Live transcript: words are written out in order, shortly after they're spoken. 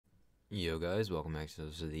Yo guys, welcome back to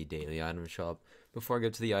the daily item shop. Before I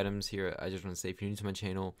get to the items here, I just want to say if you're new to my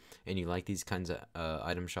channel and you like these kinds of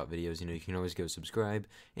item shop videos, you can always go subscribe.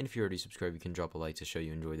 And if you're already subscribed, you can drop a like to show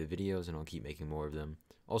you enjoy the videos, and I'll keep making more of them.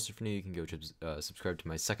 Also, for new, you can go to subscribe to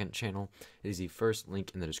my second channel. It is the first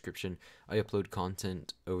link in the description. I upload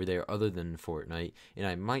content over there other than Fortnite, and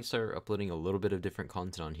I might start uploading a little bit of different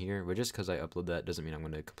content on here, but just because I upload that doesn't mean I'm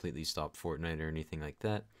going to completely stop Fortnite or anything like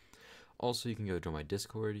that. Also, you can go join my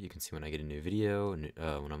Discord. You can see when I get a new video, and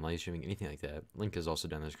when I'm live streaming, anything like that. Link is also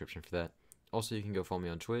down in the description for that. Also, you can go follow me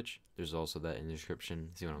on Twitch. There's also that in the description.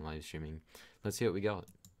 See when I'm live streaming. Let's see what we got.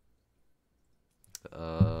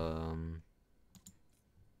 Am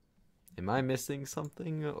I missing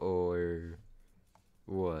something or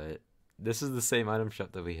what? This is the same item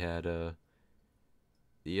shop that we had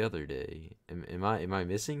the other day. Am I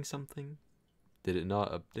missing something? Did it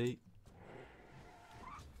not update?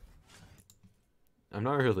 I'm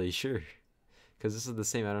not really sure, because this is the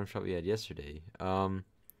same item shop we had yesterday. I'm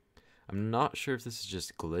not sure if this is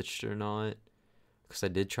just glitched or not, because I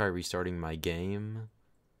did try restarting my game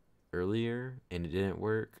earlier and it didn't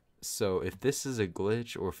work. So if this is a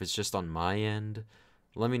glitch or if it's just on my end,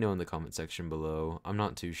 let me know in the comment section below. I'm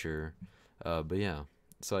not too sure, but yeah.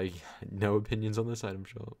 So I no opinions on this item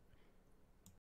shop.